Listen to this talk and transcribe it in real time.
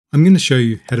I'm going to show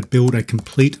you how to build a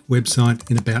complete website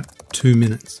in about 2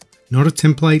 minutes. Not a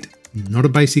template, not a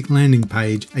basic landing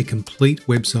page, a complete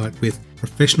website with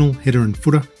professional header and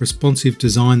footer, responsive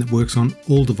design that works on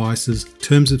all devices,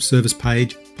 terms of service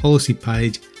page, policy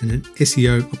page, and an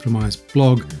SEO optimized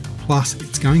blog. Plus,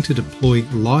 it's going to deploy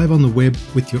live on the web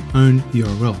with your own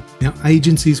URL. Now,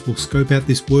 agencies will scope out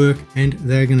this work and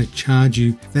they're going to charge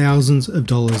you thousands of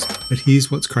dollars. But here's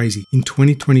what's crazy. In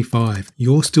 2025,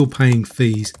 you're still paying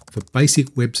fees for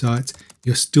basic websites.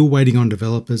 You're still waiting on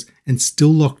developers and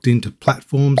still locked into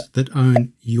platforms that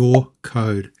own your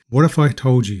code. What if I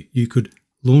told you you could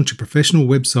launch a professional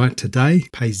website today,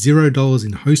 pay $0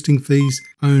 in hosting fees,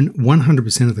 own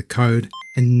 100% of the code,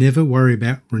 and never worry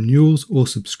about renewals or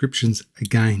subscriptions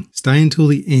again? Stay until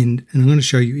the end and I'm going to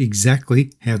show you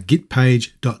exactly how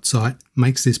getpage.site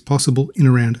makes this possible in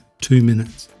around 2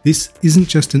 minutes. This isn't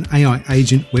just an AI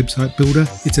agent website builder,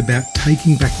 it's about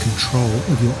taking back control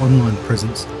of your online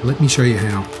presence. Let me show you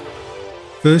how.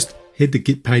 First, head to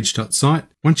getpage.site.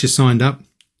 Once you're signed up,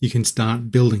 you can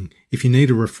start building. If you need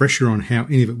a refresher on how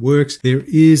any of it works, there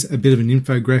is a bit of an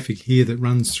infographic here that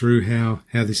runs through how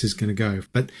this is going to go.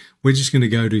 But we're just going to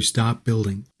go to start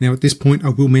building. Now at this point, I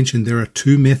will mention there are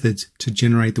 2 methods to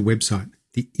generate the website.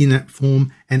 The in-app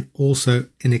form and also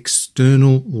an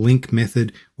external link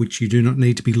method, which you do not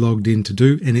need to be logged in to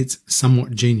do. And it's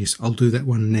somewhat genius. I'll do that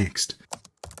one next.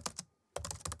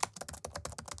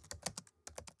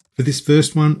 For this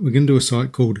first one, we're going to do a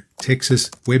site called Texas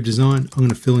Web Design. I'm going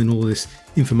to fill in all this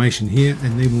information here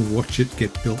and then we'll watch it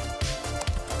get built.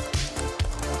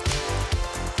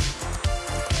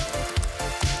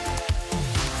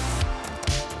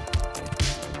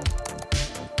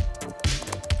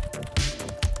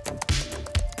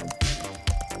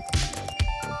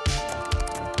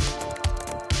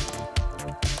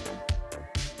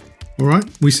 All right,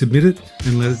 we submit it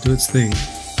and let it do its thing.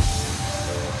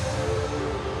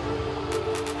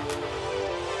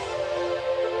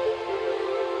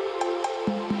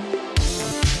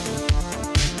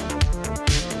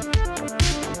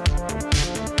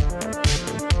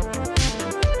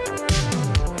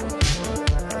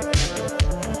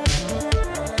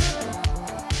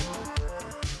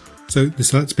 So the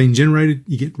site's been generated,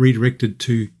 you get redirected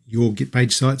to your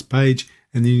GetPage Sites page,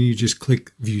 and then you just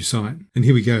click View Site. And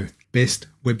here we go, best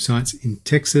websites in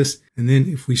Texas. And then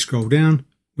if we scroll down,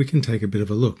 we can take a bit of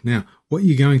a look. Now, what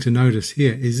you're going to notice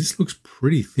here is this looks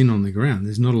pretty thin on the ground.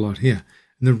 There's not a lot here.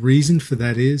 And the reason for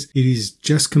that is it is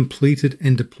just completed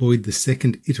and deployed the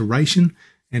second iteration.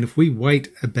 And if we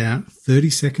wait about 30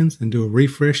 seconds and do a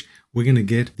refresh, we're going to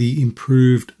get the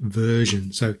improved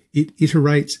version. So it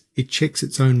iterates, it checks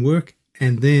its own work,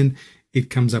 and then it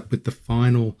comes up with the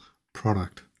final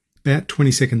product. About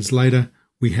 20 seconds later,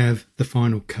 we have the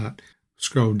final cut.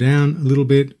 Scroll down a little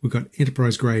bit. We've got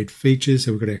enterprise grade features.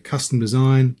 So we've got our custom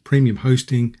design, premium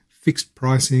hosting, fixed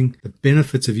pricing, the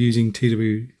benefits of using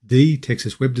TWD,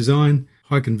 Texas Web Design,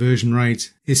 high conversion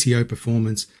rates, SEO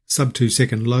performance, sub 2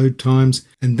 second load times.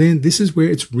 And then this is where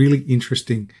it's really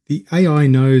interesting. The AI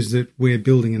knows that we're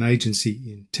building an agency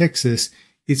in Texas.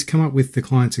 It's come up with the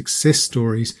client success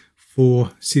stories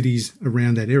for cities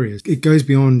around that area. It goes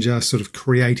beyond just sort of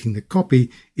creating the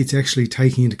copy. It's actually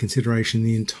taking into consideration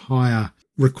the entire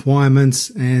requirements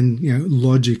and,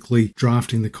 logically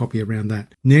drafting the copy around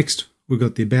that. Next, we've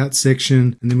got the About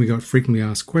section, and then we've got frequently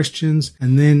asked questions,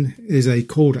 and then there's a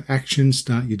call to action,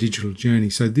 start your digital journey.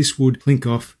 So this would link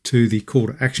off to the call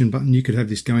to action button. You could have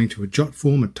this going to a jot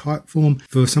form, a type form,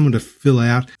 for someone to fill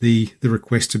out the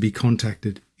request to be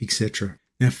contacted, etc.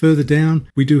 Now further down,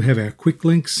 we do have our quick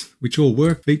links, which all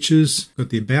work. Features, got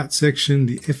the About section,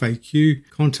 the FAQ,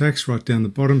 contacts right down the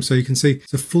bottom. So you can see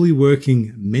it's a fully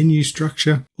working menu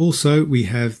structure. Also, we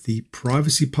have the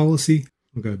privacy policy.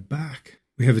 We'll go back.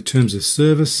 We have the terms of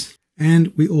service,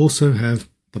 and we also have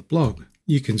the blog.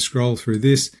 You can scroll through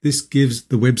this. This gives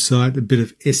the website a bit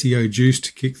of SEO juice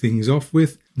to kick things off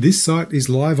with. This site is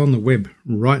live on the web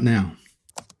right now.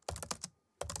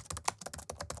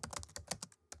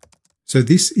 So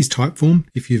this is Typeform.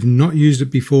 If you've not used it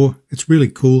before, it's really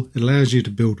cool. It allows you to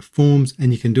build forms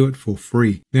and you can do it for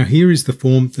free. Now here is the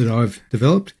form that I've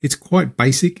developed. It's quite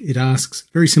basic. It asks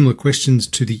very similar questions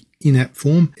to the in-app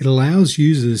form. It allows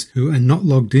users who are not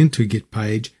logged into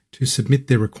GetPage to submit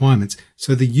their requirements.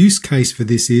 So the use case for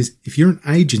this is if you're an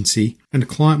agency and a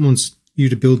client wants you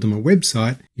to build them a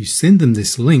website, you send them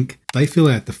this link, they fill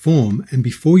out the form, and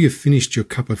before you've finished your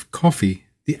cup of coffee,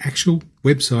 the actual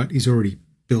website is already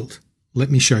built. Let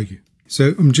me show you.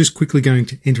 So I'm just quickly going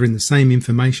to enter in the same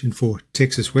information for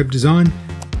Texas Web Design.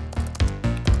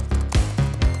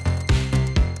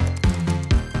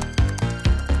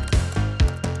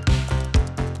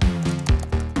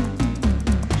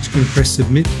 just going to press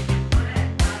submit.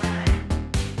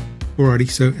 Alrighty,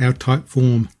 so our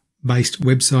Typeform based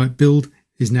website build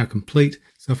is now complete.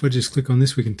 So if I just click on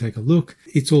this, we can take a look.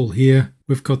 It's all here.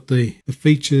 We've got the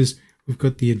features, we've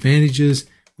got the advantages,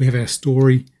 we have our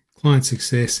story, client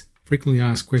success, frequently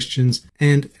asked questions,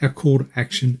 and our call to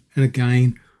action. And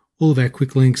again, all of our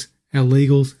quick links, our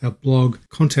legals, our blog,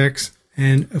 contacts,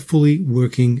 and a fully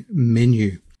working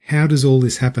menu. How does all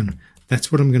this happen? That's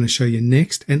what I'm going to show you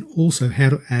next, and also how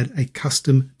to add a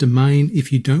custom domain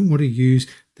if you don't want to use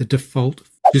the default.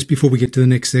 Just before we get to the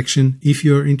next section, if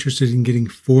you're interested in getting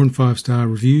 4 and 5 star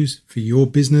reviews for your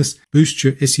business, boost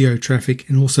your SEO traffic,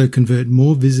 and also convert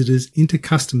more visitors into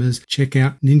customers, check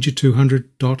out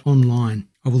ninja200.online.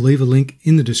 I will leave a link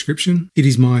in the description. It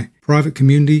is my private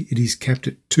community. It is capped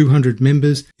at 200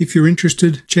 members. If you're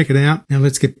interested, check it out. Now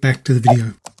let's get back to the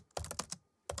video.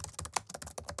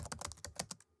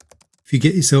 If you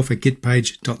get yourself a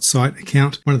getpage.site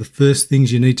account, one of the first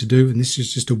things you need to do, and this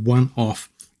is just a one-off,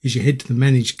 is you head to the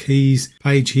Manage Keys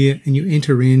page here and you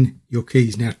enter in your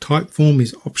keys. Now, Typeform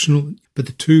is optional, but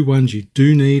the two ones you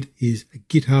do need is a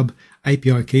GitHub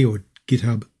API key or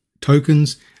GitHub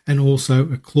tokens, and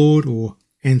also a Claude or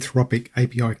Anthropic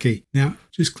API key. Now,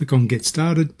 just click on Get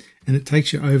Started, and it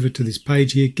takes you over to this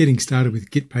page here, Getting Started with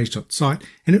Getpage.site,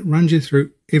 and it runs you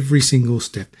through every single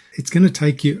step. It's going to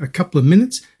take you a couple of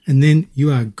minutes, and then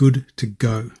you are good to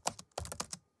go.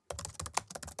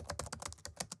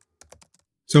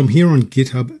 So I'm here on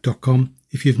github.com.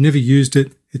 If you've never used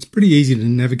it, it's pretty easy to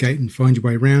navigate and find your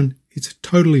way around. It's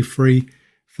totally free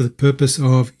for the purpose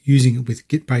of using it with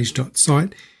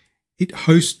Getpage.site. It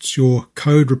hosts your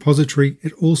code repository.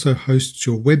 It also hosts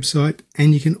your website,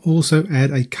 and you can also add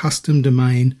a custom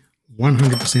domain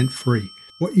 100% free.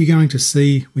 What you're going to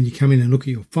see when you come in and look at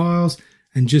your files,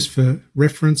 and just for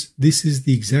reference, this is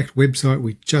the exact website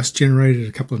we just generated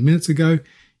a couple of minutes ago.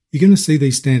 You're going to see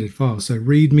these standard files. So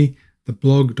README, the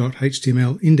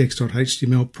blog.html,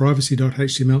 index.html,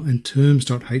 privacy.html, and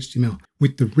terms.html.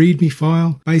 With the README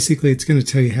file, basically it's going to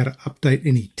tell you how to update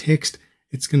any text.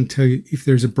 It's going to tell you if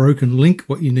there's a broken link,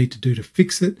 what you need to do to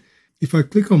fix it. If I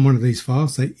click on one of these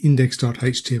files, say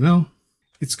index.html,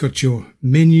 it's got your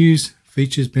menus,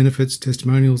 features, benefits,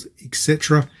 testimonials,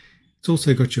 etc. It's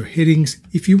also got your headings.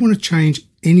 If you want to change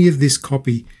any of this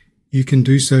copy, you can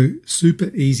do so super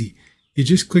easy. You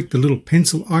just click the little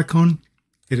pencil icon,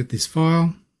 edit this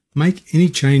file, make any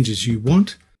changes you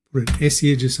want, put an S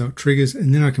here just so it triggers,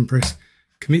 and then I can press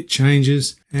Commit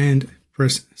Changes and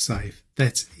press Save.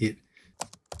 That's it.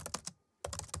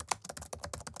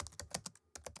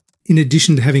 In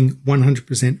addition to having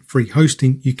 100% free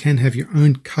hosting, you can have your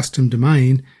own custom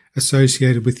domain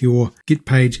associated with your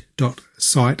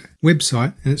getpage.site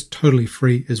website, and it's totally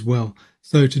free as well.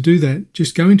 So to do that,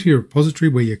 just go into your repository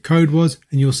where your code was,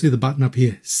 and you'll see the button up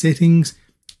here, Settings,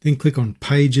 then click on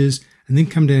Pages, and then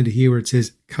come down to here where it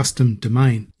says Custom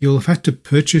Domain. You'll have had to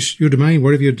purchase your domain,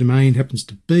 whatever your domain happens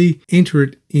to be, enter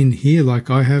it in here like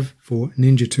I have for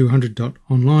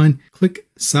ninja200.online, click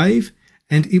Save,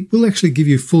 and it will actually give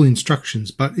you full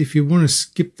instructions. But if you want to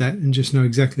skip that and just know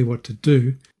exactly what to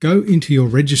do, go into your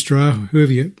registrar,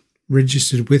 whoever you're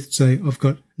registered with. Say I've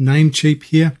got Namecheap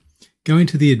here. Go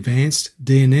into the advanced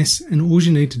DNS, and all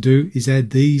you need to do is add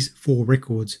these 4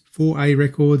 records, 4A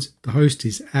records. The host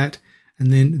is @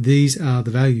 and then these are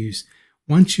the values.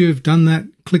 Once you've done that,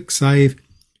 click Save.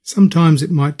 Sometimes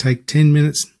it might take 10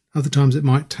 minutes. Other times it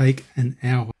might take an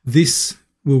hour. This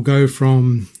will go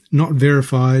from not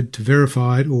verified to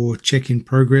verified or check in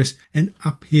progress. And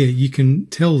up here, you can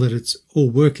tell that it's all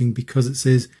working because it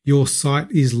says your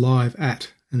site is live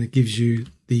at, and it gives you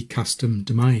the custom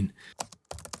domain.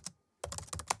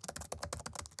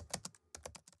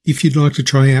 If you'd like to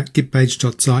try out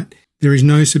getpage.site, there is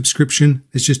no subscription.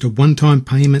 It's just a one-time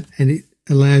payment, and it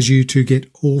allows you to get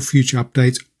all future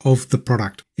updates of the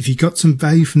product. If you got some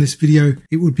value from this video,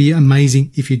 it would be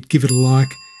amazing if you'd give it a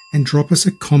like and drop us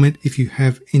a comment if you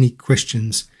have any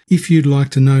questions. If you'd like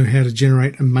to know how to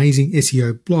generate amazing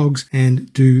SEO blogs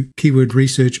and do keyword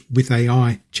research with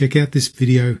AI, check out this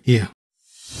video here.